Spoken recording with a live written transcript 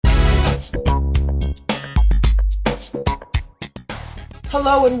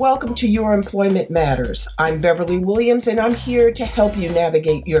Hello and welcome to Your Employment Matters. I'm Beverly Williams and I'm here to help you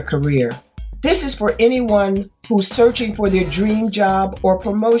navigate your career. This is for anyone who's searching for their dream job or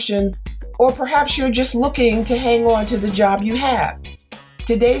promotion, or perhaps you're just looking to hang on to the job you have.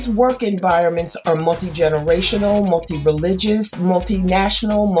 Today's work environments are multi-generational, multi-religious,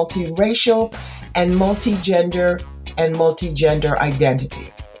 multinational, multiracial, and multi-gender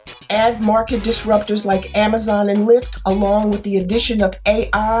identity. Add market disruptors like Amazon and Lyft, along with the addition of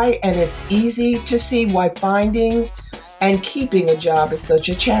AI, and it's easy to see why finding and keeping a job is such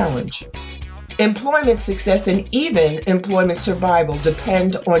a challenge. Employment success and even employment survival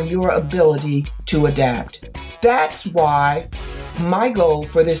depend on your ability to adapt. That's why my goal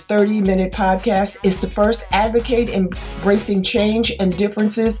for this 30-minute podcast is to first advocate embracing change and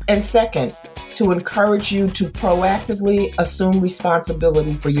differences, and second, to encourage you to proactively assume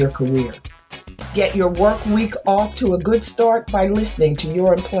responsibility for your career. Get your work week off to a good start by listening to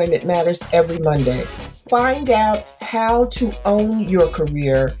Your Employment Matters every Monday. Find out how to own your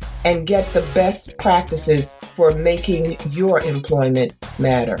career and get the best practices for making your employment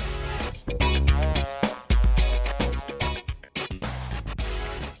matter.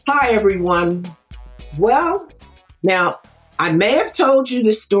 Hi, everyone. Well, now, I may have told you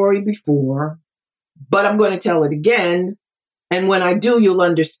this story before, but I'm going to tell it again. And when I do, you'll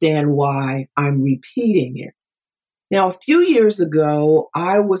understand why I'm repeating it. Now, a few years ago,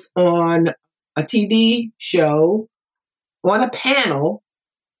 I was on a TV show on a panel,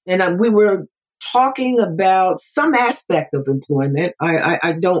 and we were talking about some aspect of employment.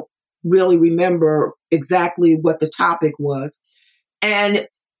 I don't really remember exactly what the topic was. And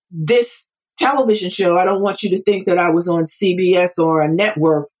this television show, I don't want you to think that I was on CBS or a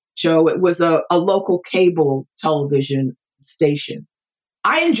network show. It was a local cable television station.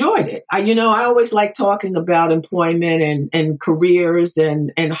 I enjoyed it. I always like talking about employment and careers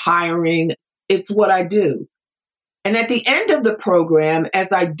and hiring. It's what I do. And at the end of the program,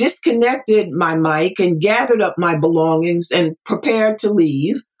 as I disconnected my mic and gathered up my belongings and prepared to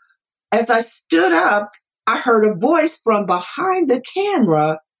leave, as I stood up, I heard a voice from behind the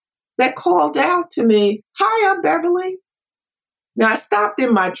camera that called out to me, "Hi, I'm Beverly." Now, I stopped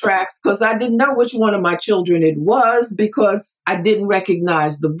in my tracks because I didn't know which one of my children it was because I didn't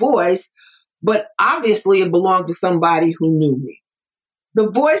recognize the voice, but obviously it belonged to somebody who knew me.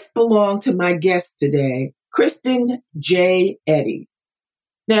 The voice belonged to my guest today, Kristen J. Eddy.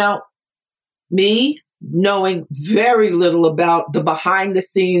 Now, me, knowing very little about the behind the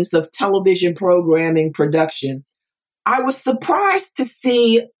scenes of television programming production, I was surprised to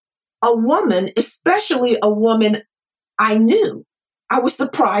see a woman, especially a woman I knew. I was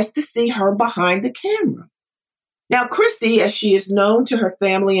surprised to see her behind the camera. Now, Chrissy, as she is known to her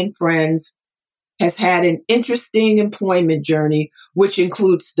family and friends, has had an interesting employment journey, which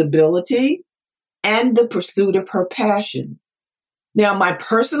includes stability and the pursuit of her passion. Now, my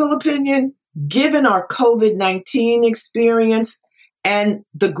personal opinion, given our COVID-19 experience and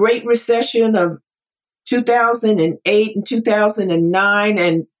the Great Recession of 2008 and 2009,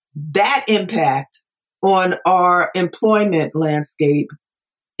 and that impact on our employment landscape,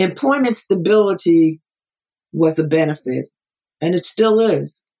 employment stability was a benefit, and it still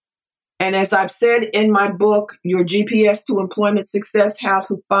is. And as I've said in my book, Your GPS to Employment Success, How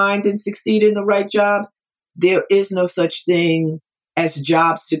to Find and Succeed in the Right Job, there is no such thing as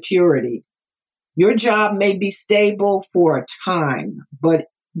job security. Your job may be stable for a time, but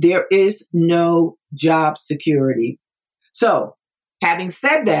there is no job security. So, having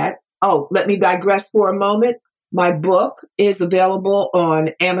said that, let me digress for a moment. My book is available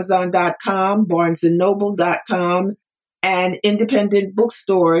on Amazon.com, BarnesandNoble.com, and independent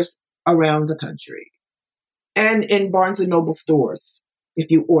bookstores around the country, and in Barnes and Noble stores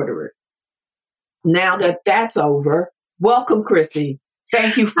if you order it. Now that that's over, welcome, Chrissy.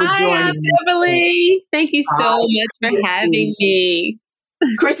 Thank you for joining me. Hi, Beverly. Thank you so much for having me.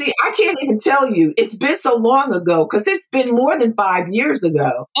 Chrissy, I can't even tell you. It's been so long ago because it's been more than 5 years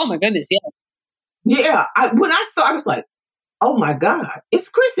ago. Oh my goodness, yeah. Yeah, when I saw, I was like, "Oh my God, it's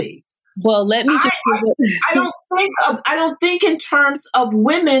Chrissy." Well, let me just. I don't think in terms of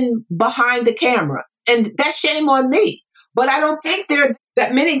women behind the camera, and that's shame on me. But I don't think there are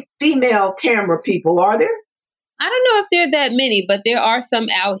that many female camera people, are there? I don't know if there are that many, but there are some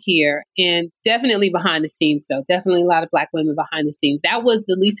out here, and definitely behind the scenes, though. Definitely a lot of Black women behind the scenes. That was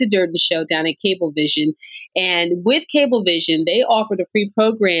the Lisa Durden show down at Cablevision. And with Cablevision, they offered a free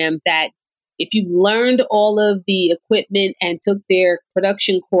program that if you learned all of the equipment and took their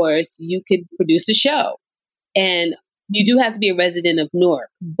production course, you could produce a show. And you do have to be a resident of Newark.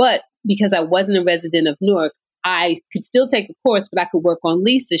 But because I wasn't a resident of Newark, I could still take a course, but I could work on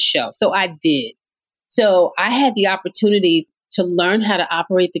Lisa's show. So I did. So I had the opportunity to learn how to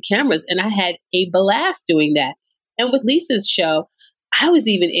operate the cameras, and I had a blast doing that. And with Lisa's show, I was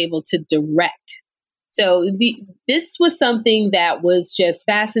even able to direct. So this was something that was just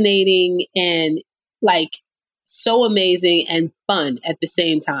fascinating and like so amazing and fun at the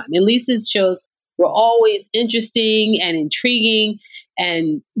same time. And Lisa's shows were always interesting and intriguing,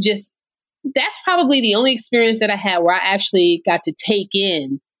 and just that's probably the only experience that I had where I actually got to take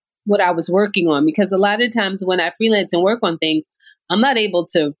in what I was working on, because a lot of times when I freelance and work on things, I'm not able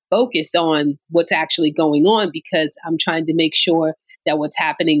to focus on what's actually going on because I'm trying to make sure that what's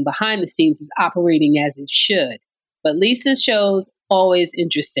happening behind the scenes is operating as it should. But Lisa's shows, always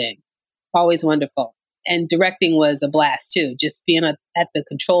interesting, always wonderful. And directing was a blast too. Just being at the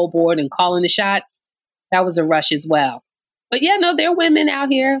control board and calling the shots, that was a rush as well. But yeah, no, there are women out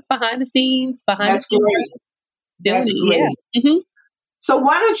here behind the scenes, behind That's the scenes. great. Doing That's it. great. Yeah. Mm-hmm. So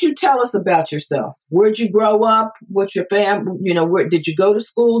why don't you tell us about yourself? Where'd you grow up? What's your family? Where did you go to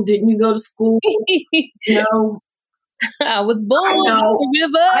school? Didn't you go to school? No. I was born I know. in the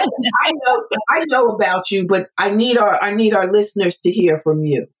river. I know about you, but I need our listeners to hear from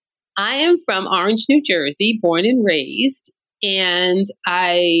you. I am from Orange, New Jersey, born and raised, and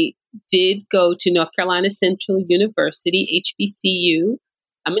I did go to North Carolina Central University, HBCU.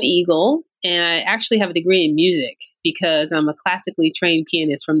 I'm an Eagle, and I actually have a degree in music because I'm a classically trained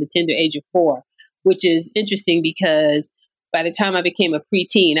pianist from the tender age of 4, which is interesting because by the time I became a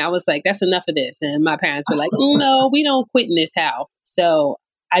preteen, I was like, that's enough of this. And my parents were like, no, we don't quit in this house. So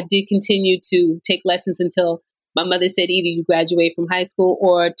I did continue to take lessons until my mother said either you graduate from high school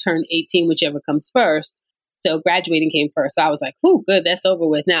or turn 18, whichever comes first. So graduating came first. So I was like, "Ooh, good, that's over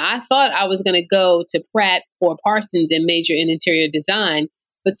with." Now, I thought I was going to go to Pratt or Parsons and major in interior design.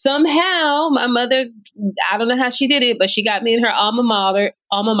 But somehow my mother, I don't know how she did it, but she got me in her alma mater,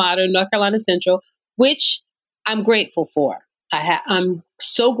 North Carolina Central, which I'm grateful for. I'm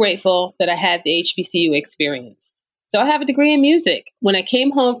so grateful that I had the HBCU experience. So I have a degree in music. When I came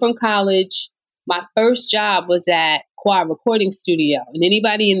home from college, my first job was at Quad Recording Studio. And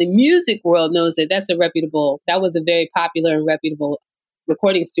anybody in the music world knows that that was a very popular and reputable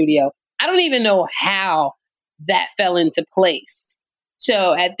recording studio. I don't even know how that fell into place.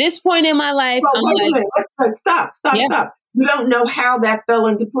 So at this point in my life, well, wait a minute. Let's stop. You don't know how that fell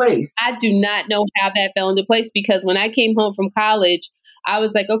into place. I do not know how that fell into place because when I came home from college, I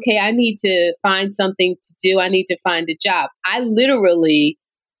was like, okay, I need to find something to do. I need to find a job. I literally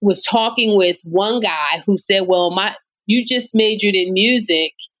was talking with one guy who said, well, you just majored in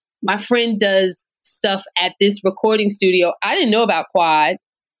music. My friend does stuff at this recording studio. I didn't know about Quad.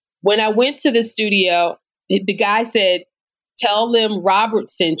 When I went to the studio, the guy said, tell them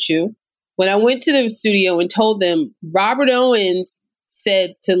Robert sent you. When I went to the studio and told them Robert Owens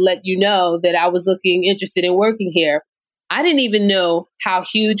said to let you know that I was looking interested in working here, I didn't even know how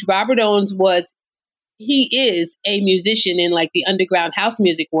huge Robert Owens was. He is a musician in like the underground house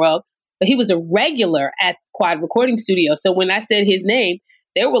music world, but he was a regular at Quad Recording Studio. So when I said his name,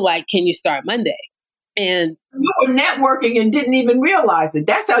 they were like, can you start Monday? And you were networking and didn't even realize it.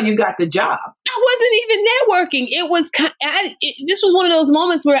 That's how you got the job. I wasn't even networking. This was one of those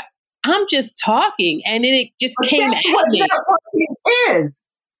moments where I'm just talking and then it just came at me. Networking is.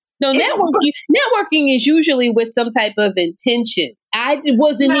 No, networking is usually with some type of intention. I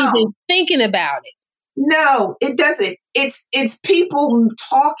wasn't even thinking about it. No, it doesn't. It's people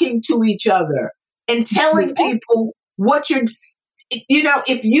talking to each other and telling people what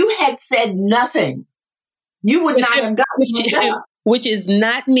if you had said nothing, you would not have gotten the job. Which is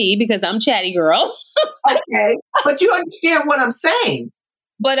not me because I'm chatty girl. Okay. But you understand what I'm saying.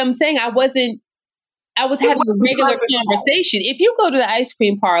 But I'm saying I was having a regular conversation. If you go to the ice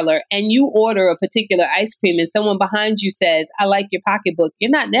cream parlor and you order a particular ice cream and someone behind you says, I like your pocketbook,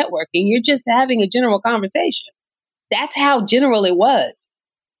 you're not networking. You're just having a general conversation. That's how general it was.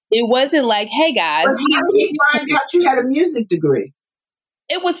 It wasn't like, hey guys. But how did you find out you had a music degree?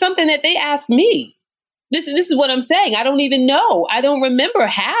 It was something that they asked me. This is what I'm saying. I don't even know. I don't remember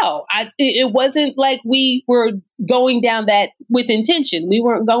how. It wasn't like we were going down that with intention. We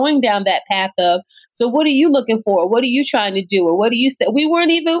weren't going down that path of, so what are you looking for? What are you trying to do? Or what do you say? We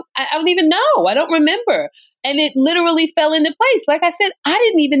weren't even, I don't even know. I don't remember. And it literally fell into place. Like I said, I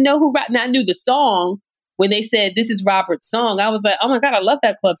didn't even know who, now I knew the song. When they said, this is Robert's song, I was like, oh my God, I love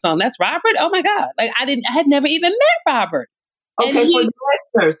that club song. That's Robert? Oh my God. Like I had never even met Robert. Okay,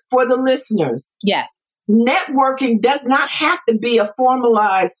 for the listeners. Yes. Networking does not have to be a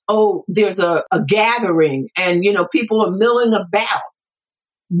formalized, there's a gathering and, people are milling about.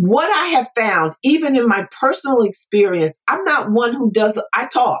 what I have found, even in my personal experience, I'm not one who I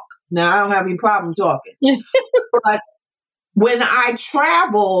talk. Now, I don't have any problem talking. But when I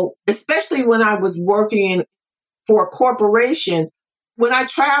travel, especially when I was working for a corporation, when I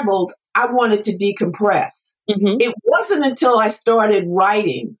traveled, I wanted to decompress. Mm-hmm. It wasn't until I started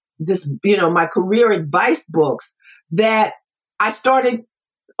writing my career advice books that I started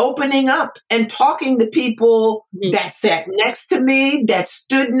opening up and talking to people that sat next to me, that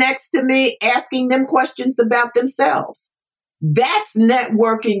stood next to me, asking them questions about themselves. That's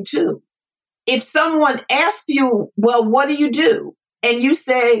networking too. If someone asks you, well, what do you do? And you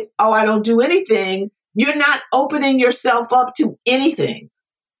say, oh, I don't do anything, you're not opening yourself up to anything.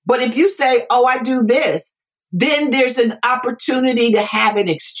 But if you say, oh, I do this, then there's an opportunity to have an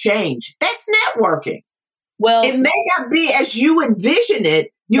exchange. That's networking. Well, it may not be as you envision it.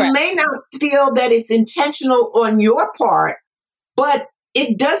 You right. may not feel that it's intentional on your part, but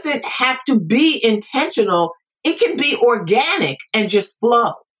it doesn't have to be intentional. It can be organic and just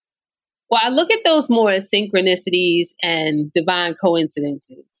flow. Well, I look at those more as synchronicities and divine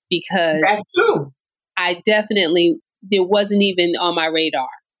coincidences because That's true. it wasn't even on my radar.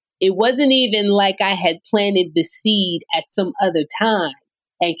 It wasn't even like I had planted the seed at some other time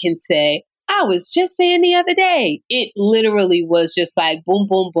and can say, I was just saying the other day. It literally was just like boom,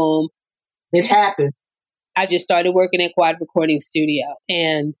 boom, boom. It happens. I just started working at Quad Recording Studio.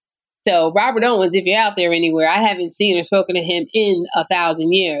 And so Robert Owens, if you're out there anywhere, I haven't seen or spoken to him in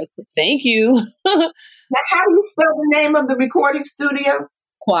 1,000 years. Thank you. Now, how do you spell the name of the recording studio?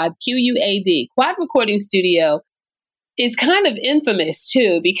 Quad, Quad. Quad Recording Studio is kind of infamous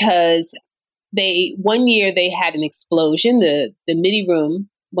too because one year they had an explosion. The MIDI room,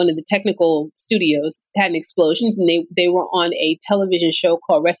 one of the technical studios, had an explosion, and they were on a television show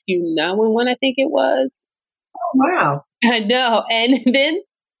called Rescue 911, I think it was. Oh, wow. I know. And then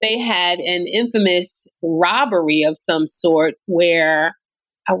they had an infamous robbery of some sort where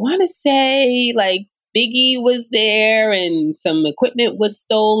I want to say like Biggie was there and some equipment was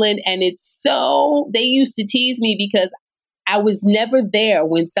stolen. And they used to tease me because I was never there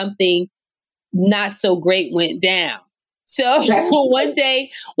when something not so great went down. So one day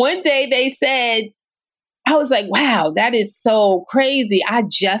they said, I was like, wow, that is so crazy. I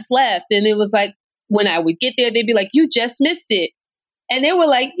just left. And it was like, when I would get there, they'd be like, you just missed it. And they were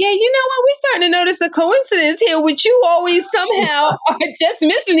like, yeah, you know what? We're starting to notice a coincidence here with you always somehow are just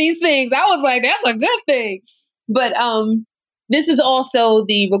missing these things. I was like, that's a good thing. But this is also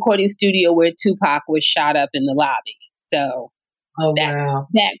the recording studio where Tupac was shot up in the lobby. So that's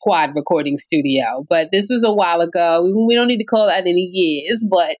that Quad Recording Studio. But this was a while ago. We don't need to call out any years,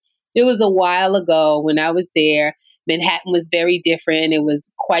 but it was a while ago when I was there. Manhattan was very different. It was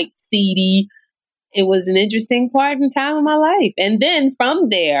quite seedy. It was an interesting part and time of my life. And then from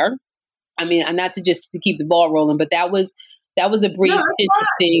there, I mean, not to keep the ball rolling, but that was a brief,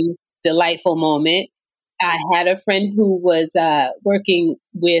 interesting, delightful moment. I had a friend who was working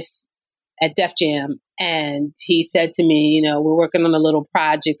at Def Jam, and he said to me, you know, we're working on a little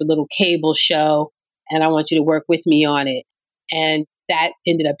project, a little cable show, and I want you to work with me on it. And that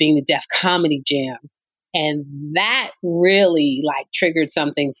ended up being the Def Comedy Jam. And that really triggered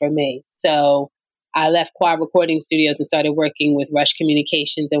something for me. So I left Quad Recording Studios and started working with Rush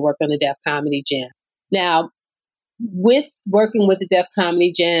Communications and worked on the Def Comedy Jam. Now, with working with the Def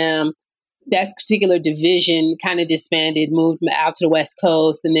Comedy Jam, that particular division kind of disbanded, moved out to the West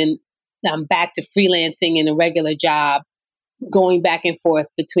Coast, and then I'm back to freelancing in a regular job, going back and forth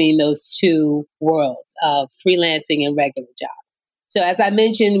between those two worlds of freelancing and regular job. So as I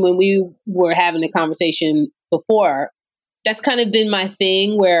mentioned when we were having a conversation before, that's kind of been my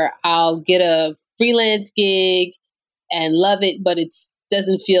thing where I'll get a freelance gig and love it, but it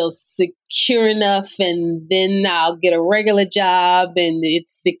doesn't feel secure enough. And then I'll get a regular job and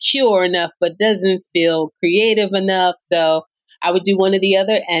it's secure enough, but doesn't feel creative enough. So I would do one or the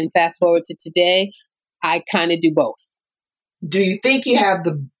other. And fast forward to today, I kind of do both. Do you think you have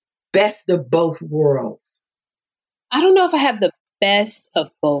the best of both worlds? I don't know if I have the best of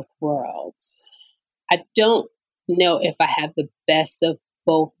both worlds. I don't know if I have the best of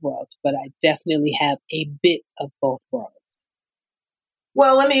both worlds, but I definitely have a bit of both worlds.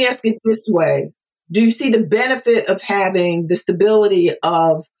 Well, let me ask it this way. Do you see the benefit of having the stability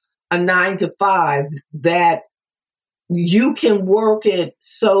of a 9-to-5 that you can work it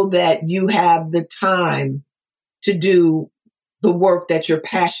so that you have the time to do the work that you're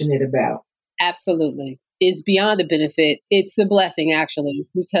passionate about? Absolutely. It's beyond a benefit. It's a blessing, actually,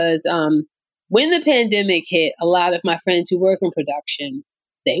 because when the pandemic hit, a lot of my friends who work in production,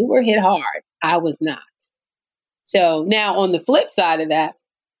 they were hit hard. I was not. So now on the flip side of that,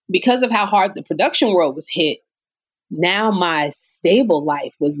 because of how hard the production world was hit, now my stable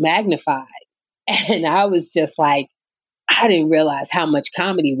life was magnified. And I was just like, I didn't realize how much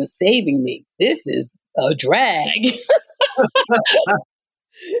comedy was saving me. This is a drag.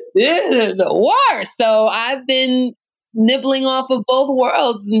 This is the worst. So I've been nibbling off of both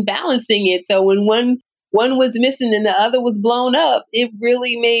worlds and balancing it. So when one was missing and the other was blown up, it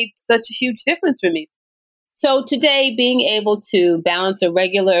really made such a huge difference for me. So today, being able to balance a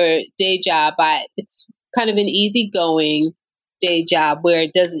regular day job, it's kind of an easygoing day job where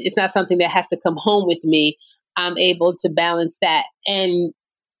it's not something that has to come home with me. I'm able to balance that and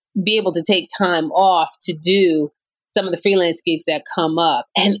be able to take time off to do some of the freelance gigs that come up.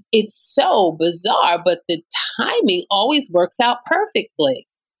 And it's so bizarre, but the timing always works out perfectly.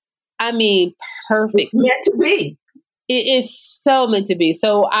 I mean, perfect. It's meant to be. It is so meant to be.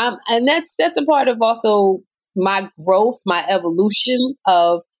 So and that's a part of also my growth, my evolution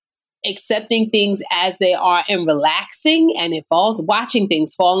of accepting things as they are and relaxing, and watching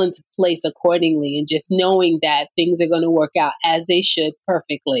things fall into place accordingly, and just knowing that things are going to work out as they should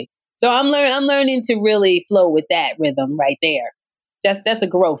perfectly. So I'm learning to really flow with that rhythm right there. That's a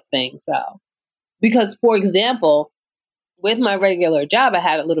growth thing. So, because for example, with my regular job, I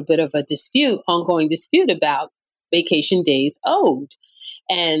had a little bit of a ongoing dispute about vacation days owed.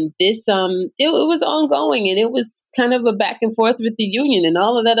 And this, it was ongoing, and it was kind of a back and forth with the union and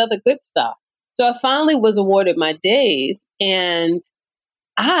all of that other good stuff. So I finally was awarded my days, and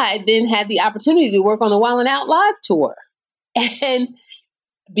I then had the opportunity to work on the Wild 'N Out live tour. And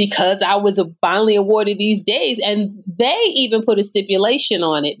because I was finally awarded these days, and they even put a stipulation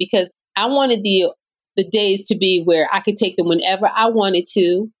on it because I wanted the days to be where I could take them whenever I wanted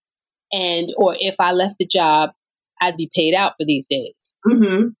to, or if I left the job, I'd be paid out for these days.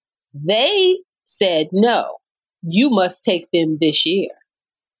 Mm-hmm. They said, no, you must take them this year.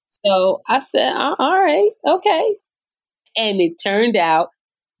 So I said, all right, okay. And it turned out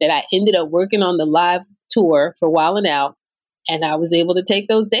that I ended up working on the live tour for Wild 'N Out, and I was able to take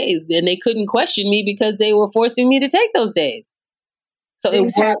those days. And they couldn't question me because they were forcing me to take those days. So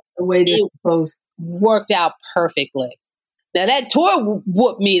Things happen the way they're supposed. Worked out perfectly. Now that tour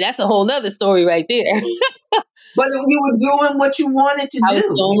whooped me. That's a whole nother story right there. But you were doing what you wanted to do. I was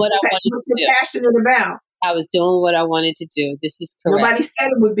doing what I wanted to do. What you're passionate about. I was doing what I wanted to do. This is correct. Nobody said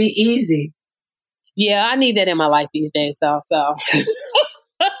it would be easy. Yeah, I need that in my life these days, though. So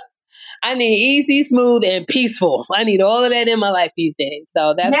I need easy, smooth, and peaceful. I need all of that in my life these days.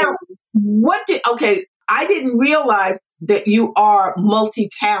 So that's now. I didn't realize that you are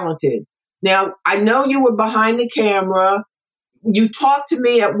multi-talented. Now, I know you were behind the camera. You talked to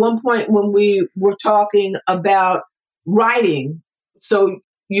me at one point when we were talking about writing. So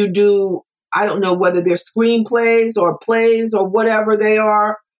you do, I don't know whether they're screenplays or plays or whatever they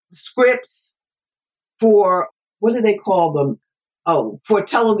are, scripts for, what do they call them? Oh, for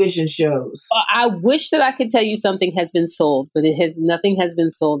television shows. I wish that I could tell you something has been sold, but nothing has been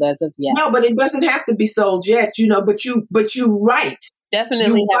sold as of yet. No, but it doesn't have to be sold yet, but you write.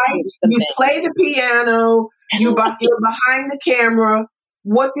 Definitely. You play the piano. You're behind the camera.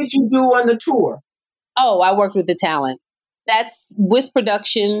 What did you do on the tour? Oh, I worked with the talent. That's with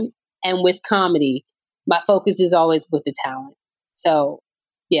production and with comedy. My focus is always with the talent. So,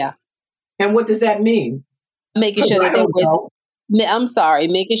 yeah. And what does that mean? Making sure that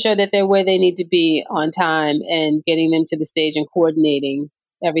making sure that they're where they need to be on time and getting them to the stage and coordinating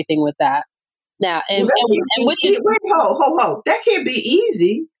everything with that. Now, and with that can't be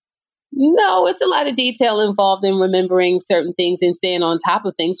easy. No, it's a lot of detail involved in remembering certain things and staying on top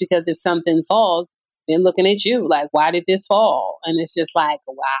of things, because if something falls, they're looking at you like, why did this fall? And it's just like,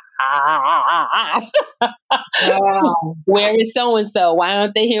 wow. Where is so-and-so? Why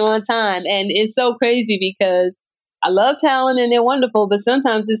aren't they here on time? And it's so crazy because I love talent and they're wonderful, but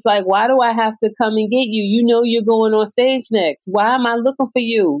sometimes it's like, why do I have to come and get you? You know you're going on stage next. Why am I looking for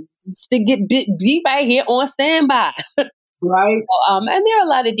you? To be right here on standby. Right. And there are a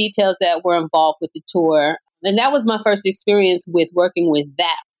lot of details that were involved with the tour. And that was my first experience with working with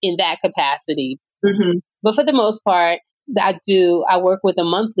that in that capacity. Mm-hmm. But for the most part, I work with a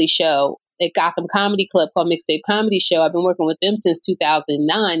monthly show at Gotham Comedy Club called Mixtape Comedy Show. I've been working with them since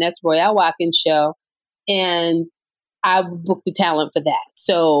 2009. That's Royale Watkins' show. And I booked the talent for that.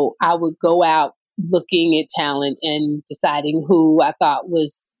 So I would go out looking at talent and deciding who I thought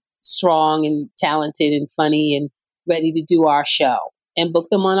was strong and talented and funny and ready to do our show, and book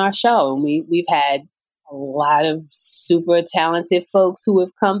them on our show. And we've had a lot of super talented folks who have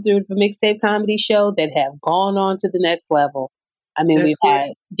come through the Mixtape Comedy Show that have gone on to the next level. I mean, That's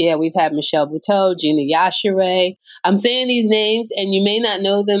great. we've had Michelle Buteau, Gina Yashere. I'm saying these names, and you may not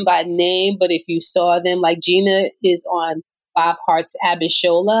know them by name, but if you saw them, like Gina is on Bob Hart's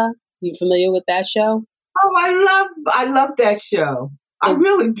Abishola. You familiar with that show? Oh, I love that show.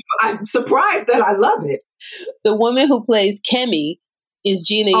 The, I'm surprised that I love it. the woman who plays Kemi is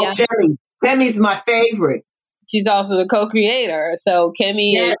Gina Oh, Yashere. Kemi's my favorite. She's also the co-creator. So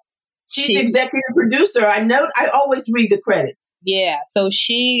Kemi Yes, she's executive producer. I always read the credits. Yeah, so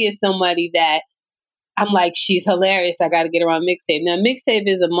she is somebody that I'm like, she's hilarious. I got to get her on Mixtape. Now, Mixtape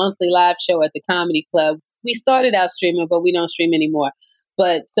is a monthly live show at the Comedy Club. We started out streaming, but we don't stream anymore.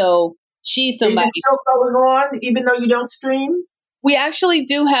 But so she's Is it somebody. still going on, even though you don't stream? We actually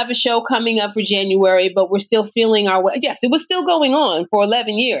do have a show coming up for January, but we're still feeling our way. Yes, it was still going on for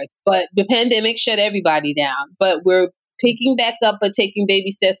 11 years, but the pandemic shut everybody down. But we're picking back up, but taking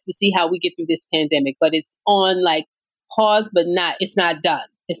baby steps to see how we get through this pandemic. But it's on like pause, but it's not done.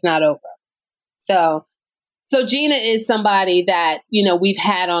 It's not over. So Gina is somebody that, we've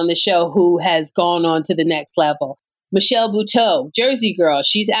had on the show who has gone on to the next level. Michelle Buteau, Jersey Girl.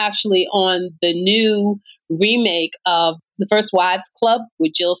 She's actually on the new remake of The First Wives Club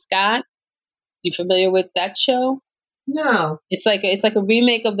with Jill Scott. You familiar with that show? No. It's like a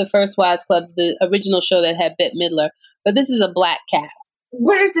remake of The First Wives Club, the original show that had Bette Midler, but this is a black cast.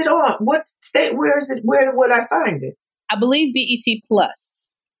 Where is it on? What state? Where is it? Where would I find it? I believe BET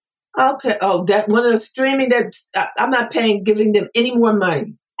Plus. Okay. Oh, that one of the streaming that I'm not giving them any more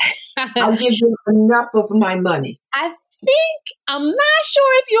money. I'll give them enough of my money. I'm not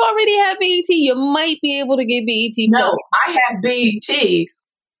sure if you already have BET. You might be able to get BET Plus. No, I have BET.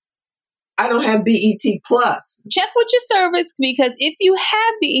 I don't have BET Plus. Check with your service, because if you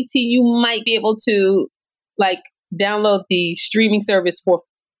have BET, you might be able to download the streaming service for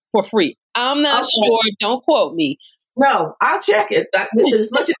free. I'm not sure. Don't quote me. No, I'll check it. Listen, as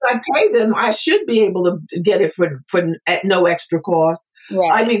much as I pay them, I should be able to get it for at no extra cost.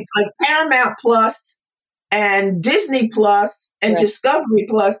 Right. I mean, like Paramount Plus and Disney Plus and Discovery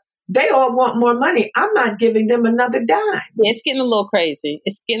Plus, they all want more money. I'm not giving them another dime. Yeah, it's getting a little crazy.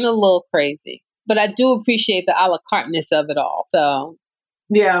 But I do appreciate the a la carteness of it all. So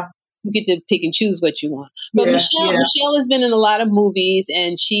yeah, you get to pick and choose what you want. But Michelle has been in a lot of movies,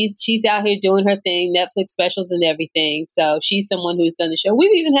 and she's out here doing her thing, Netflix specials and everything. So she's someone who's done the show.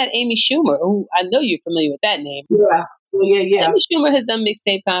 We've even had Amy Schumer, who I know you're familiar with that name. Yeah. Amy Schumer has done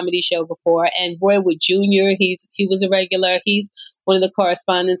Mixtape Comedy Show before, and Roy Wood Jr. He was a regular. He's one of the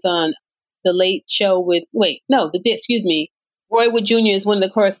correspondents on the Late Show with Roy Wood Jr. is one of the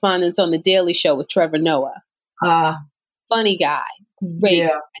correspondents on the Daily Show with Trevor Noah. Funny guy, great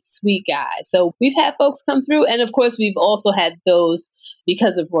guy, sweet guy. So we've had folks come through, and of course we've also had those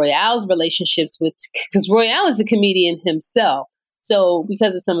because of Royale's relationships because Royale is a comedian himself. So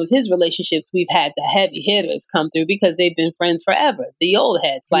because of some of his relationships, we've had the heavy hitters come through because they've been friends forever. The old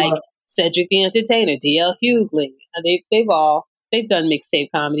heads like Cedric the Entertainer, D.L. Hughley. They've done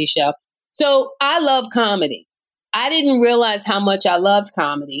Mixtape Comedy Show. So I love comedy. I didn't realize how much I loved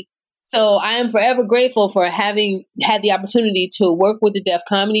comedy. So I am forever grateful for having had the opportunity to work with the Def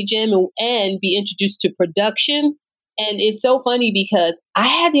Comedy Jam and be introduced to production. And it's so funny because I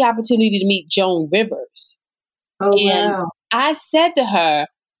had the opportunity to meet Joan Rivers. Oh, wow. I said to her,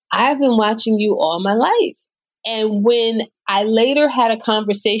 I've been watching you all my life. And when I later had a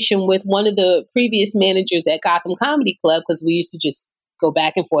conversation with one of the previous managers at Gotham Comedy Club, because we used to just go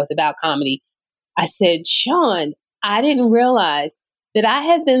back and forth about comedy, I said, Sean, I didn't realize that I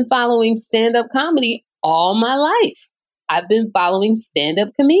had been following stand-up comedy all my life. I've been following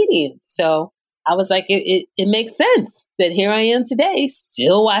stand-up comedians. So I was like, it makes sense that here I am today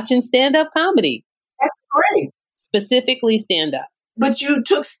still watching stand-up comedy. That's great. Specifically stand-up. But you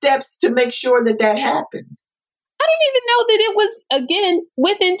took steps to make sure that happened. I don't even know that it was, again,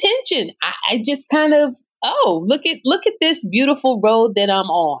 with intention. I just kind of, look at this beautiful road that I'm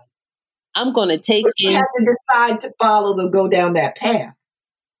on. I'm going to take it. You have to decide to go down that path.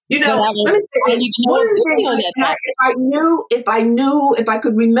 Let me say this. One of the things, if I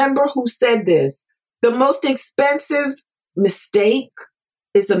could remember who said this, the most expensive mistake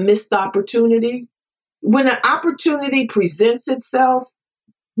is a missed opportunity. When an opportunity presents itself,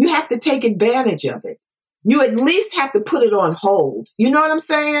 you have to take advantage of it. You at least have to put it on hold. You know what I'm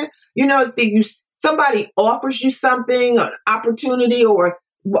saying? Somebody offers you something, an opportunity, or,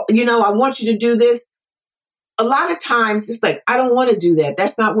 I want you to do this. A lot of times it's like, I don't want to do that.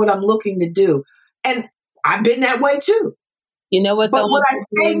 That's not what I'm looking to do. And I've been that way too. You know what? But what I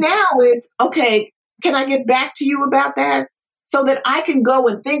say now is, okay, can I get back to you about that? So that I can go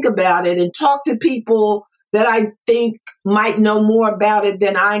and think about it and talk to people that I think might know more about it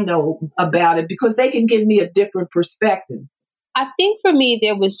than I know about it because they can give me a different perspective. I think for me,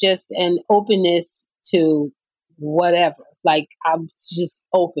 there was just an openness to whatever. Like, I'm just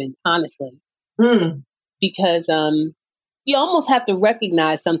open, honestly, Mm, because you almost have to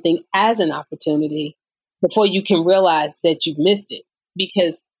recognize something as an opportunity before you can realize that you've missed it.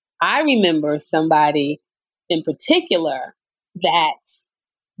 Because I remember somebody in particular that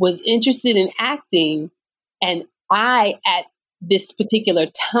was interested in acting, and I, at this particular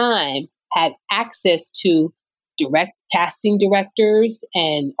time, had access to direct casting directors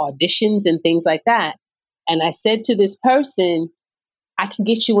and auditions and things like that. And I said to this person, I can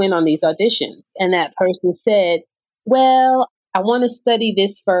get you in on these auditions. And that person said, well, I want to study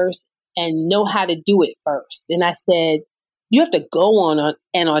this first and know how to do it first. And I said, you have to go on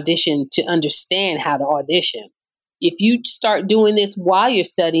an audition to understand how to audition. If you start doing this while you're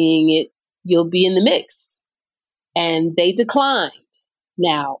studying it, you'll be in the mix. And they declined.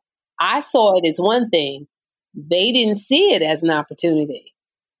 Now, I saw it as one thing. They didn't see it as an opportunity.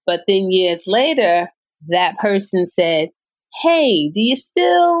 But then years later, that person said, hey, do you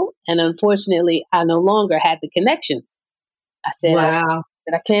still? And unfortunately, I no longer had the connections. I said, wow.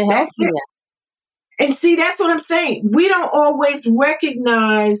 I can't help That's you it. now. And see, that's what I'm saying. We don't always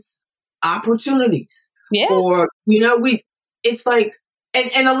recognize opportunities Yeah. or, it's like,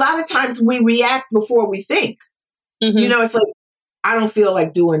 and a lot of times we react before we think. Mm-hmm. It's like, I don't feel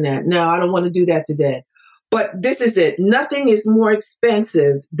like doing that. No, I don't want to do that today. But this is it. Nothing is more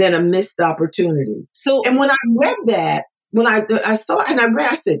expensive than a missed opportunity. So, And when I read that, when I saw it and I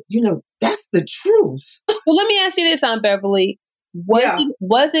read, I said, that's the truth. well, let me ask you this, Aunt Beverly. Yeah.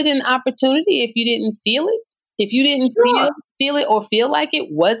 Was it an opportunity if you didn't feel it? If you didn't Sure. feel it or feel like it,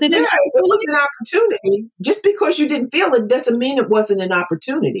 was it Yeah, an it was opportunity? an opportunity. Just because you didn't feel it doesn't mean it wasn't an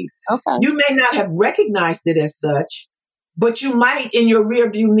opportunity. Okay. You may not have recognized it as such, but you might in your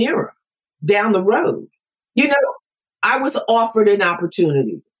rearview mirror down the road. I was offered an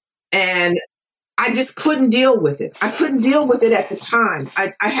opportunity and I just couldn't deal with it. I couldn't deal with it at the time.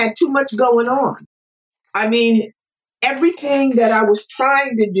 I had too much going on. I mean, everything that I was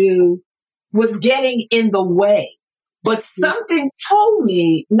trying to do was getting in the way. But something told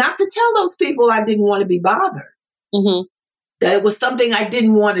me not to tell those people I didn't want to be bothered, Mm-hmm. that it was something I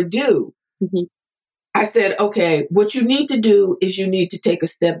didn't want to do. Mm-hmm. I said, okay, what you need to do is you need to take a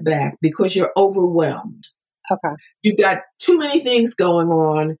step back because you're overwhelmed. Okay. You got too many things going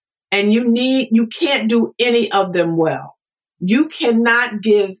on and you can't do any of them well. You cannot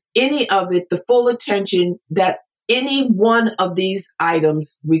give any of it the full attention that any one of these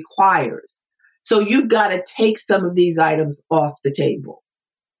items requires. So you've got to take some of these items off the table.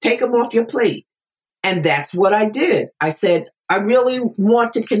 Take them off your plate. And that's what I did. I said, I really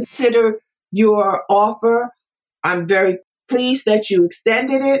want to consider your offer. I'm very pleased that you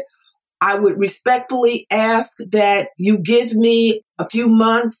extended it. I would respectfully ask that you give me a few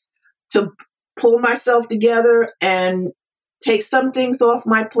months to pull myself together and take some things off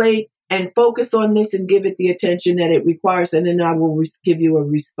my plate and focus on this and give it the attention that it requires. And then I will give you a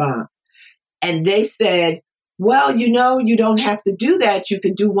response. And they said, well, you don't have to do that. You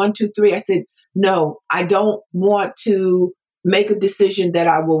can do 1, 2, 3. I said, no, I don't want to make a decision that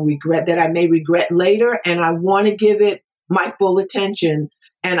I may regret later. And I want to give it my full attention.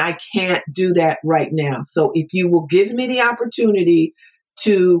 And I can't do that right now. So if you will give me the opportunity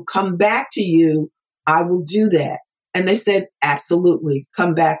to come back to you, I will do that. And they said, absolutely,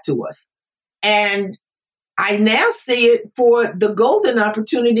 come back to us. And I now see it for the golden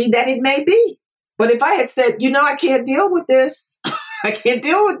opportunity that it may be. But if I had said, I can't deal with this, I can't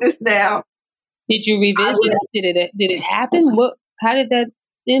deal with this now. Did you revisit it? Did it happen? How did that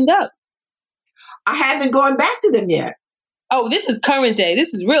end up? I haven't gone back to them yet. Oh, this is current day.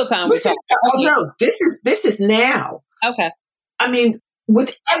 This is real time. We're talking. Oh no, this is now. Okay. I mean,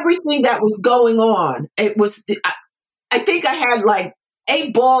 with everything that was going on, it was. I think I had like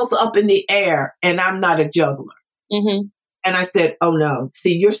 8 balls up in the air, and I'm not a juggler. Mm-hmm. And I said, "Oh no,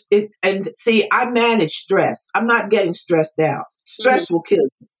 see, I manage stress. I'm not getting stressed out. Stress will kill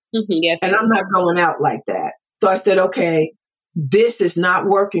you, Yes. and I'm not going out like that." So I said, "Okay, this is not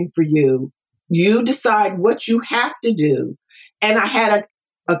working for you. You decide what you have to do." And I had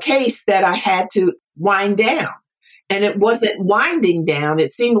a case that I had to wind down, and it wasn't winding down.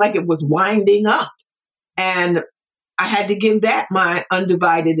 It seemed like it was winding up, and I had to give that my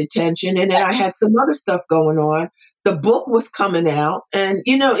undivided attention. And then I had some other stuff going on. The book was coming out and,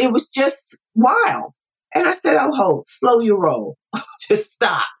 it was just wild. And I said, oh, hold, slow your roll. Just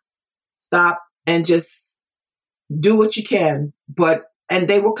stop and just do what you can. But and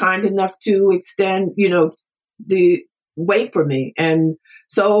they were kind enough to extend, the wait for me. And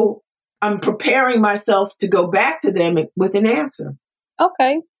so I'm preparing myself to go back to them with an answer.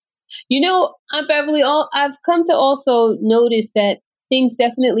 Okay. Aunt Beverly, I've come to also notice that things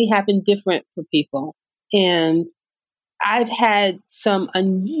definitely happen different for people. And I've had some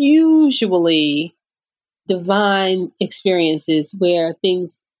unusually divine experiences where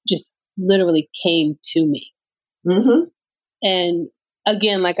things just literally came to me. Mm-hmm. And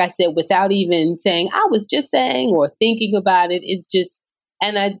again, like I said, without even saying, I was just saying or thinking about it, it's just,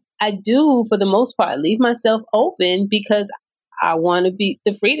 and I do, for the most part, leave myself open because I want to be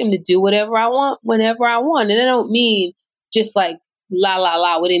the freedom to do whatever I want whenever I want. And I don't mean just like la la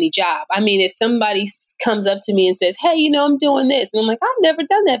la with any job. I mean, if somebody comes up to me and says, hey, I'm doing this, and I'm like, I've never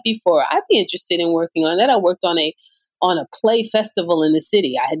done that before, I'd be interested in working on that. I worked on a play festival in the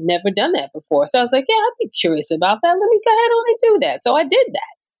city. I had never done that before. So I was like, yeah, I'd be curious about that. Let me go ahead and do that. So I did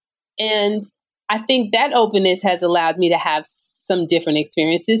that. And I think that openness has allowed me to have some different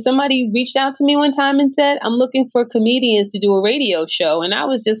experiences. Somebody reached out to me one time and said, I'm looking for comedians to do a radio show. And I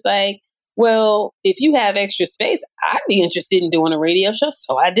was just like, well, if you have extra space, I'd be interested in doing a radio show.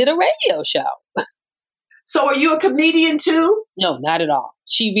 So I did a radio show. So are you a comedian too? No, not at all.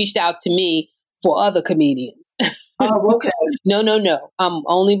 She reached out to me for other comedians. Oh, okay. No. I'm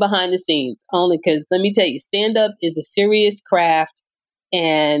only behind the scenes, only because let me tell you, stand up is a serious craft.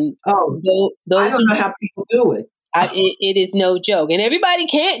 And I don't know how people do it. It is no joke. And everybody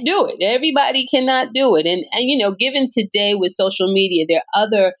can't do it. Everybody cannot do it. And given today with social media, there are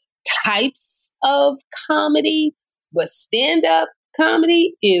other types of comedy, but stand up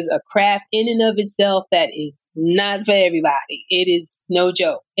comedy is a craft in and of itself that is not for everybody. It is no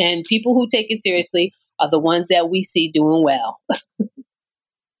joke. And people who take it seriously are the ones that we see doing well.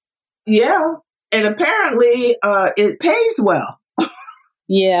 Yeah. And apparently it pays well.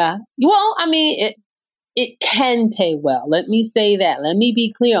 Yeah. Well, I mean, it can pay well. Let me say that. Let me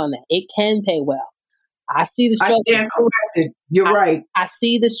be clear on that. It can pay well. I see the struggle. I stand corrected. You're right. I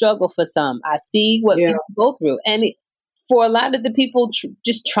see the struggle for some. I see what people go through. And for a lot of the people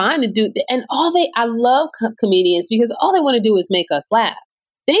just trying to do, and I love comedians because all they want to do is make us laugh.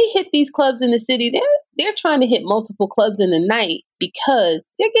 They hit these clubs in the city. They're trying to hit multiple clubs in the night because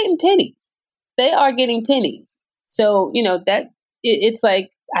they're getting pennies. They are getting pennies. So, it's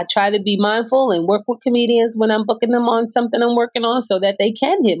like I try to be mindful and work with comedians when I'm booking them on something I'm working on so that they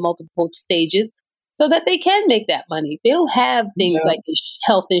can hit multiple stages so that they can make that money. They don't have things like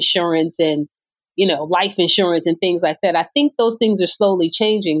health insurance and, life insurance and things like that. I think those things are slowly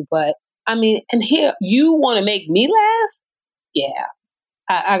changing. But I mean, and here you want to make me laugh? Yeah.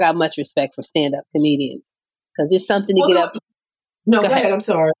 I got much respect for stand-up comedians because it's something to get up. No, go ahead. I'm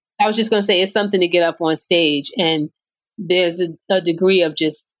sorry. I was just going to say it's something to get up on stage, and there's a degree of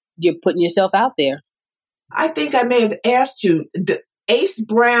just you're putting yourself out there. I think I may have asked you. Ace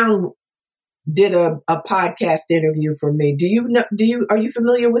Brown did a podcast interview for me. Are you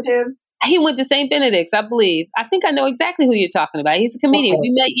familiar with him? He went to St. Benedict's, I believe. I think I know exactly who you're talking about. He's a comedian. Okay. We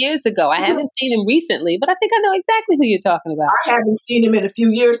met years ago. I haven't seen him recently, but I think I know exactly who you're talking about. I haven't seen him in a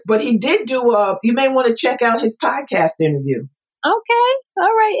few years, but he did do you may want to check out his podcast interview. Okay.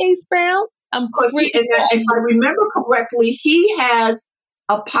 All right, Ace Brown. If I remember correctly, he has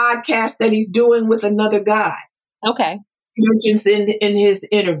a podcast that he's doing with another guy. Okay. He mentions in his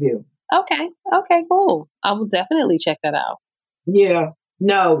interview. Okay, cool. I will definitely check that out. Yeah.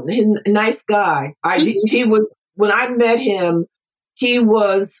 No, nice guy. He was, when I met him, he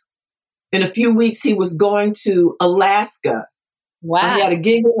was, in a few weeks, he was going to Alaska. Wow. I had a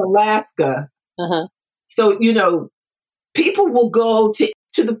gig in Alaska. Uh-huh. So, people will go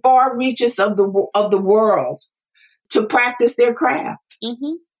to the far reaches of the world to practice their craft.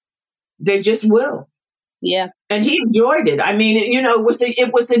 Mm-hmm. They just will. Yeah. And he enjoyed it. I mean,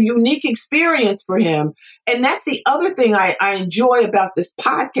 it was a unique experience for him. And that's the other thing I enjoy about this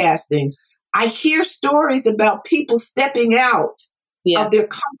podcasting. I hear stories about people stepping out of their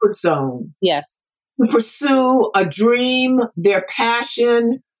comfort zone. Yes. To pursue a dream, their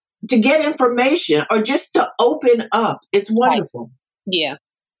passion, to get information, or just to open up. It's wonderful. Right. Yeah.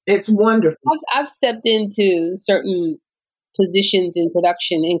 It's wonderful. I've stepped into certain positions in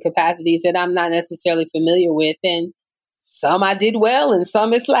production in capacities that I'm not necessarily familiar with. And some I did well, and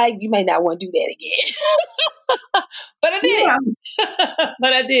some it's like, you may not want to do that again. But I did. Yeah.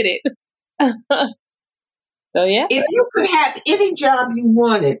 But I did it. So, yeah. If you could have any job you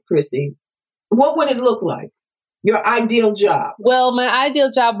wanted, Chrissy, what would it look like? Your ideal job? Well, my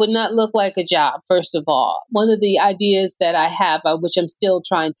ideal job would not look like a job, first of all. One of the ideas that I have, which I'm still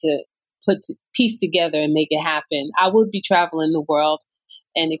trying to piece together and make it happen, I would be traveling the world.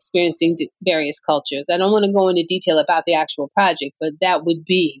 and experiencing various cultures. I don't want to go into detail about the actual project, but that would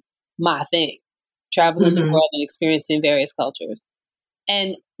be my thing, traveling the world and experiencing various cultures.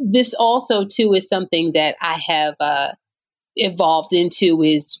 And this also, too, is something that I have evolved into,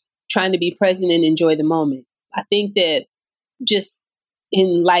 is trying to be present and enjoy the moment. I think that just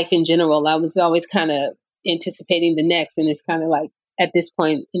in life in general, I was always kind of anticipating the next. And it's kind of like at this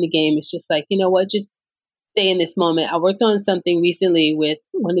point in the game, it's just like, you know what, just stay in this moment. I worked on something recently with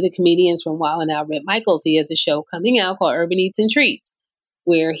one of the comedians from Wild 'N Out, Rhett Michaels. He has a show coming out called Urban Eats and Treats,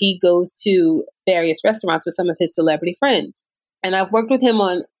 where he goes to various restaurants with some of his celebrity friends. And I've worked with him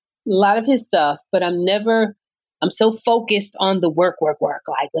on a lot of his stuff, but I'm so focused on the work.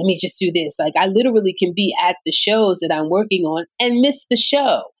 Like, let me just do this. Like, I literally can be at the shows that I'm working on and miss the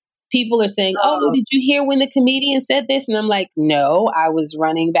show. People are saying, oh, did you hear when the comedian said this? And I'm like, no, I was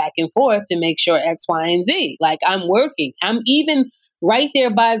running back and forth to make sure X, Y, and Z. Like, I'm working. I'm even right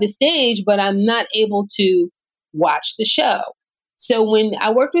there by the stage, but I'm not able to watch the show. So when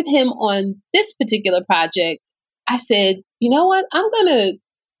I worked with him on this particular project, I said, you know what? I'm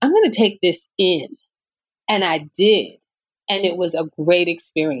gonna take this in. And I did. And it was a great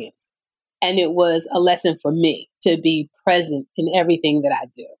experience. And it was a lesson for me to be present in everything that I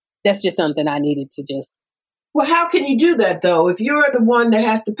do. That's just something I needed to just. Well, how can you do that, though? If you're the one that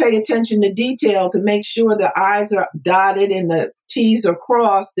has to pay attention to detail to make sure the I's are dotted and the T's are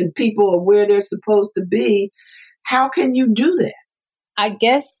crossed and people are where they're supposed to be, how can you do that? I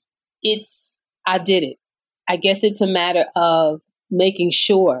guess I did it. I guess it's a matter of making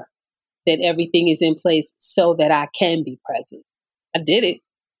sure that everything is in place so that I can be present. I did it.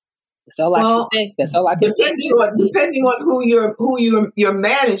 That's all I can say. That's all I can say. Depending on who you're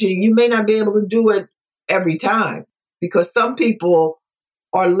managing, you may not be able to do it every time because some people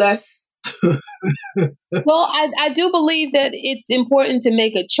are less. Well, I do believe that it's important to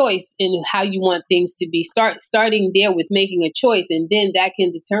make a choice in how you want things to be. Starting there with making a choice, and then that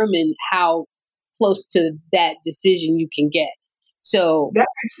can determine how close to that decision you can get. So that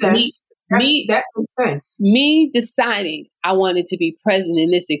makes sense. That makes sense. Me deciding I wanted to be present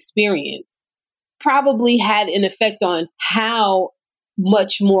in this experience probably had an effect on how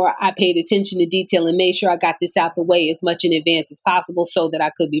much more I paid attention to detail and made sure I got this out the way as much in advance as possible so that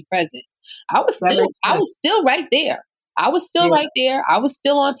I could be present. I was still right there. I was still right there. I was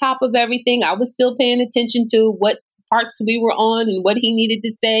still on top of everything. I was still paying attention to what parts we were on and what he needed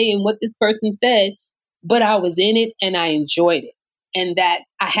to say and what this person said. But I was in it and I enjoyed it. And that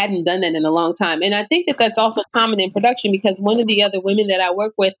I hadn't done that in a long time. And I think that that's also common in production because one of the other women that I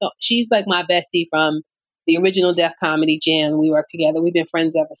work with, she's like my bestie from the original Def Comedy Jam. We work together. We've been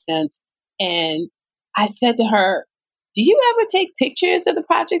friends ever since. And I said to her, do you ever take pictures of the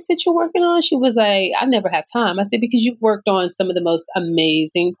projects that you're working on? She was like, I never have time. I said, because you've worked on some of the most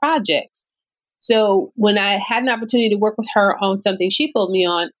amazing projects. So when I had an opportunity to work with her on something she pulled me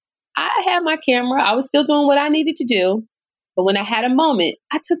on, I had my camera. I was still doing what I needed to do. But when I had a moment,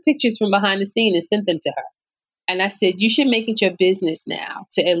 I took pictures from behind the scene and sent them to her. And I said, you should make it your business now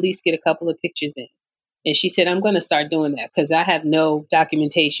to at least get a couple of pictures in. And she said, I'm going to start doing that because I have no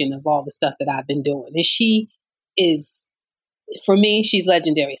documentation of all the stuff that I've been doing. And she is, for me, she's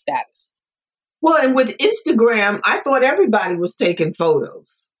legendary status. Well, and with Instagram, I thought everybody was taking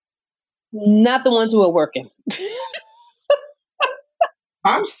photos. Not the ones who are working.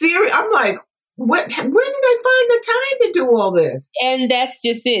 I'm serious. I'm like, where did they find the time to do all this? And that's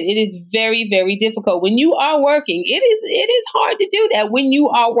just it. It is very, very difficult. When you are working, it is hard to do that when you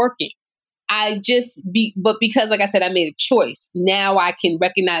are working. But because, like I said, I made a choice. Now I can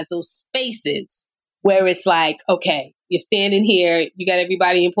recognize those spaces where it's like, okay, you're standing here, you got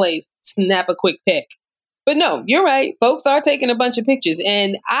everybody in place, snap a quick pic. But no, you're right. Folks are taking a bunch of pictures.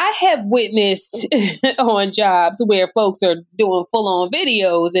 And I have witnessed on jobs where folks are doing full-on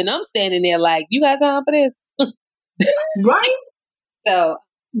videos and I'm standing there like, you got time for this? Right? So,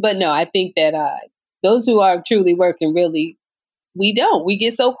 but no, I think that those who are truly working, really, we don't. We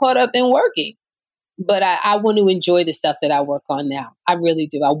get so caught up in working. But I want to enjoy the stuff that I work on now. I really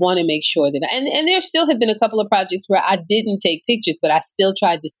do. I want to make sure that, and there still have been a couple of projects where I didn't take pictures, but I still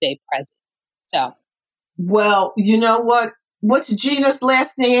tried to stay present. So. Well, you know what? What's Gina's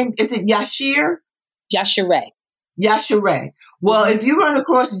last name? Is it Yashere? Yashere. Yashere. Well, if you run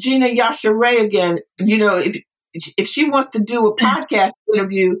across Gina Yashere again, you know, if she wants to do a podcast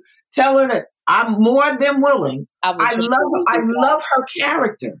interview, tell her that I'm more than willing. I love her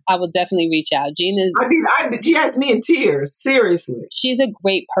character. I will definitely reach out. Gina's. She has me in tears. Seriously. She's a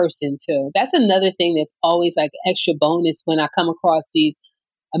great person too. That's another thing that's always like extra bonus when I come across these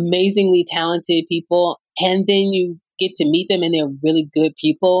amazingly talented people. And then you get to meet them and they're really good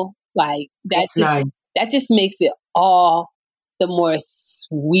people, like That's nice. that just makes it all the more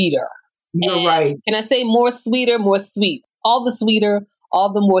sweeter. You're And right. can I say more sweeter, more sweet? All the sweeter,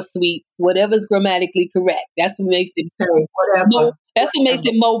 all the more sweet, whatever's grammatically correct. That's what makes it Okay, whatever. that's what makes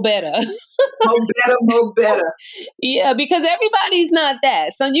it more better. Mo better, mo better. Yeah, because everybody's not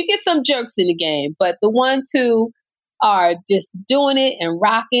that. So you get some jerks in the game, but the ones who are just doing it and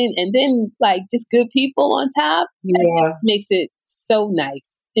rocking and then like just good people on top, Yeah. makes it so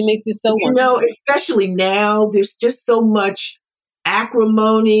nice. It makes it so You wonderful. know, especially now, there's just so much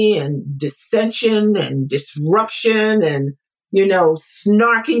acrimony and dissension and disruption and,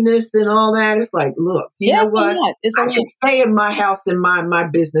 snarkiness and all that. It's like, look, you Yeah, know it's a what? lot. It's a I lot. can stay in my house and mind my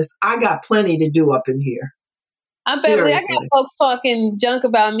business. I got plenty to do up in here. I'm Beverly. I got Seriously. folks talking junk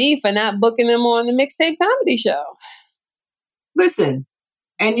about me for not booking them on the Mixtape Comedy Show. Listen,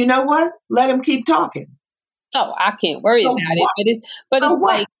 and you know what? Let them keep talking. Oh, I can't worry So about what? it. But So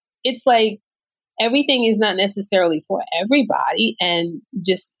it's what? like everything is not necessarily for everybody. And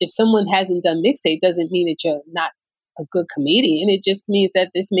just if someone hasn't done mixtape doesn't mean that you're not a good comedian. It just means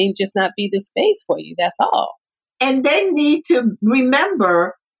that this may just not be the space for you. That's all. And they need to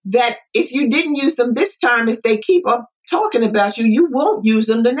remember that if you didn't use them this time, if they keep up talking about you, you won't use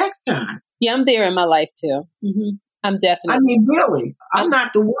them the next time. Yeah, I'm there in my life too. I'm I definitely. mean, really, I'm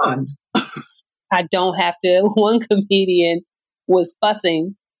not the one. I don't have to. One comedian was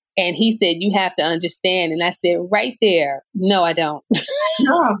fussing and he said, "You have to understand." And I said, right there, no, I don't.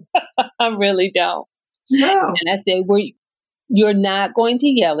 No, I really don't. no. And I said, you're not going to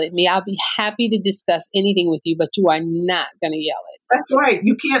yell at me. I'll be happy to discuss anything with you, but you are not going to yell at me. That's right.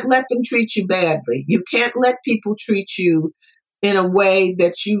 You can't let them treat you badly. You can't let people treat you in a way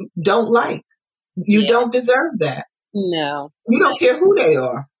that you don't like. You Yeah. don't deserve that. No. You don't care who they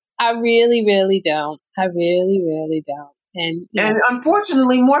are. I really, really don't. I really, really don't. And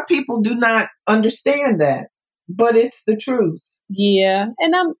unfortunately, more people do not understand that. But it's the truth. Yeah,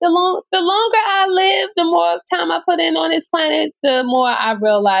 and the longer I live, the more time I put in on this planet, the more I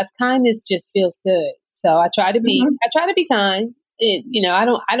realize kindness just feels good. So I try to be kind.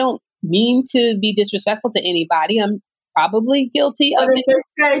 I don't mean to be disrespectful to anybody. I'm probably guilty of But it. if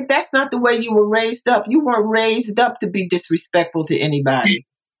they say that's not the way you were raised up, you weren't raised up to be disrespectful to anybody.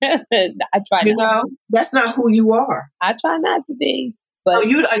 I try. That's not who you are. I try not to be. But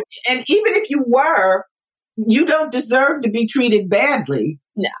and even if you were, you don't deserve to be treated badly.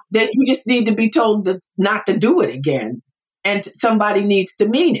 No. Then you just need to be told not to do it again. And somebody needs to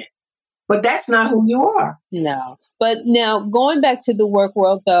mean it. But that's not who you are. No. But now going back to the work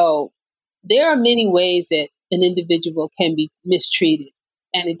world, though, there are many ways that an individual can be mistreated.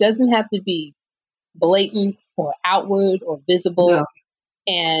 And it doesn't have to be blatant or outward or visible. No.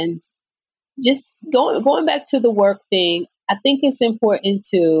 And just going back to the work thing, I think it's important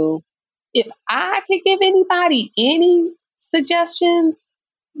to, if I could give anybody any suggestions,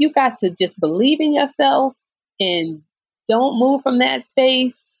 you got to just believe in yourself and don't move from that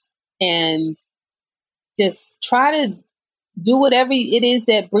space and just try to do whatever it is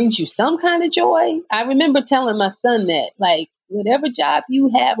that brings you some kind of joy. I remember telling my son that, like, whatever job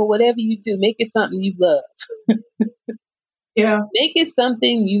you have or whatever you do, make it something you love. Yeah. Make it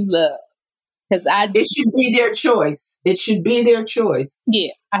something you love. It should be their choice. It should be their choice.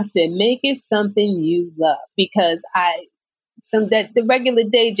 Yeah. I said, make it something you love, because the regular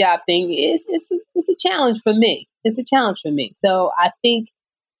day job thing it's a challenge for me. It's a challenge for me. So I think,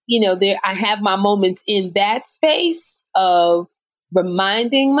 I have my moments in that space of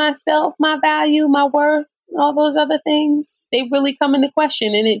reminding myself my value, my worth, all those other things. They really come into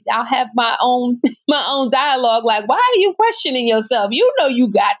question, and I'll have my own dialogue. Like, why are you questioning yourself? You know you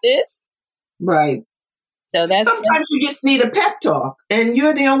got this. Right. So sometimes you just need a pep talk, and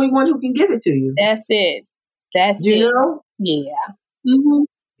you're the only one who can give it to you. That's it. You know? Yeah.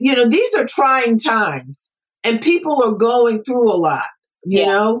 Mm-hmm. These are trying times, and people are going through a lot. You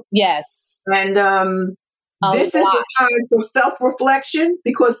know? Yes. And this is a time for self-reflection,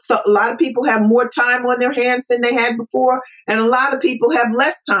 because a lot of people have more time on their hands than they had before, and a lot of people have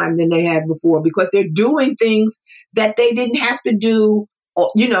less time than they had before because they're doing things that they didn't have to do,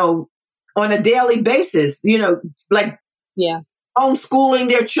 on a daily basis, like homeschooling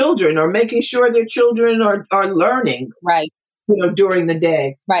their children or making sure their children are learning. Right. During the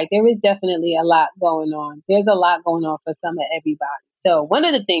day. Right. There is definitely a lot going on. There's a lot going on for some of everybody. So one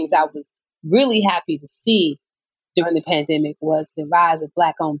of the things I was really happy to see during the pandemic was the rise of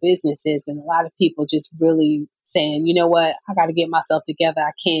Black-owned businesses, and a lot of people just really saying, you know what, I got to get myself together.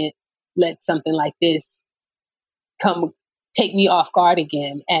 I can't let something like this come take me off guard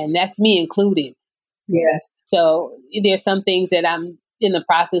again. And that's me included. Yes. So there's some things that I'm in the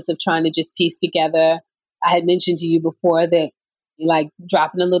process of trying to just piece together. I had mentioned to you before that like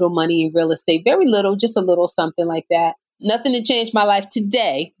dropping a little money in real estate, very little, just a little something like that. Nothing to change my life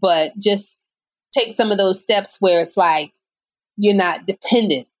today, but just take some of those steps where it's like you're not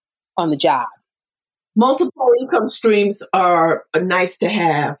dependent on the job. Multiple income streams are nice to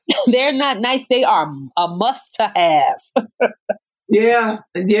have. They're not nice. They are a must to have. Yeah.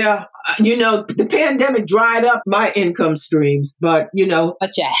 The pandemic dried up my income streams, but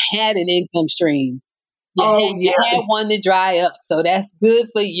But you had an income stream. You yeah. had one to dry up. So that's good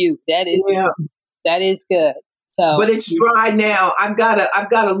for you. That is good. So, but it's dry now. I've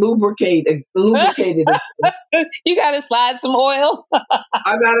gotta lubricate it. You gotta slide some oil.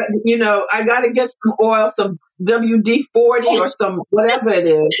 I gotta get some oil, some WD-40 or some whatever it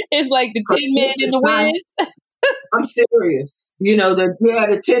is. It's like the Tin Man in the Wiz. I'm serious.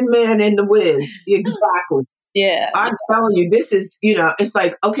 The Tin Man in the Wiz. Exactly. Yeah. I'm telling you, this is, it's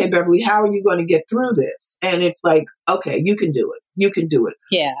like, okay, Beverly, how are you going to get through this? And it's like, okay, you can do it. You can do it.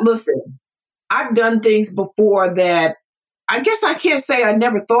 Yeah. Listen, I've done things before that I guess I can't say I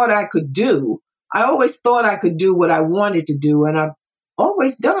never thought I could do. I always thought I could do what I wanted to do, and I've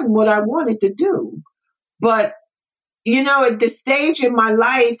always done what I wanted to do. But, at this stage in my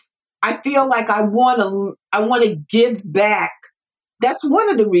life, I feel like I want to give back. That's one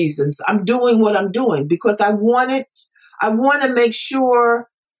of the reasons I'm doing what I'm doing, because I want to make sure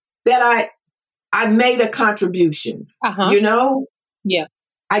that I made a contribution. Yeah.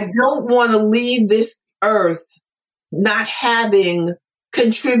 I don't want to leave this earth not having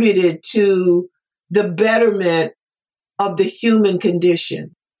contributed to the betterment of the human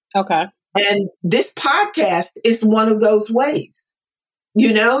condition. Okay. And this podcast is one of those ways,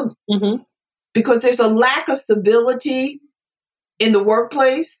 Mm-hmm. because there's a lack of civility in the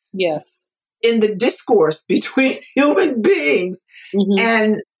workplace. Yes. In the discourse between human beings. Mm-hmm.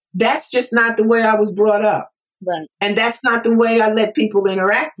 And that's just not the way I was brought up. Right. And that's not the way I let people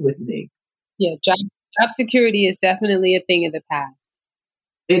interact with me. Yeah. Job security is definitely a thing of the past.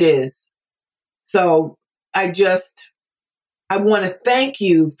 It is. So I want to thank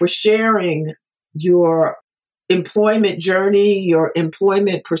you for sharing your employment journey, your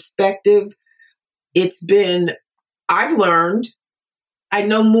employment perspective. I've learned, I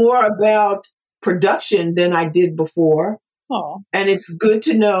know more about production than I did before. Oh. And it's good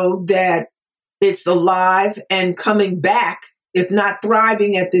to know that it's alive and coming back. If not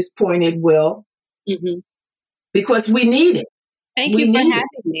thriving at this point, it will. Mm-hmm. Because we need it. Thank you for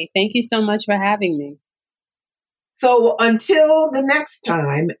having me. Thank you so much for having me. So until the next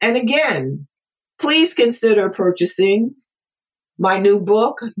time, and again, please consider purchasing my new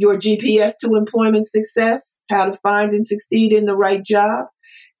book, Your GPS to Employment Success, How to Find and Succeed in the Right Job.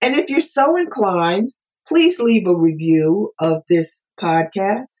 And if you're so inclined, please leave a review of this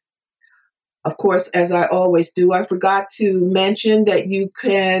podcast. Of course, as I always do, I forgot to mention that you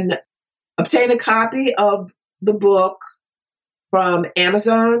can obtain a copy of the book from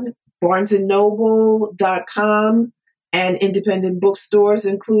Amazon, BarnesandNoble.com, and independent bookstores,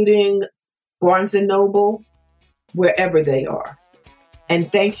 including Barnes & Noble, wherever they are.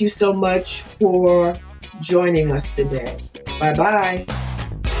 And thank you so much for joining us today. Bye-bye.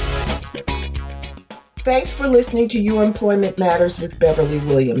 Thanks for listening to Your Employment Matters with Beverly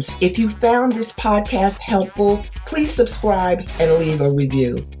Williams. If you found this podcast helpful, please subscribe and leave a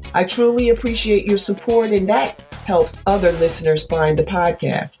review. I truly appreciate your support, and that helps other listeners find the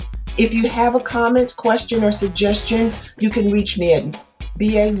podcast. If you have a comment, question, or suggestion, you can reach me at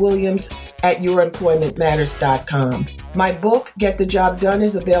baWilliams@youremploymentmatters.com. My book, Get the Job Done,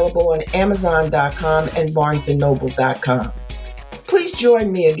 is available on Amazon.com and BarnesandNoble.com. Please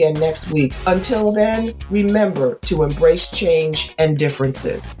join me again next week. Until then, remember to embrace change and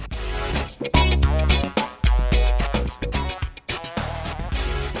differences.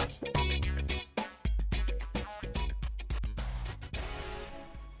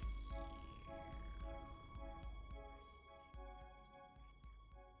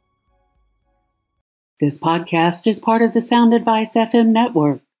 This podcast is part of the Sound Advice FM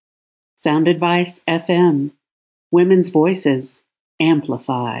network. Sound Advice FM. Women's voices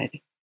amplified.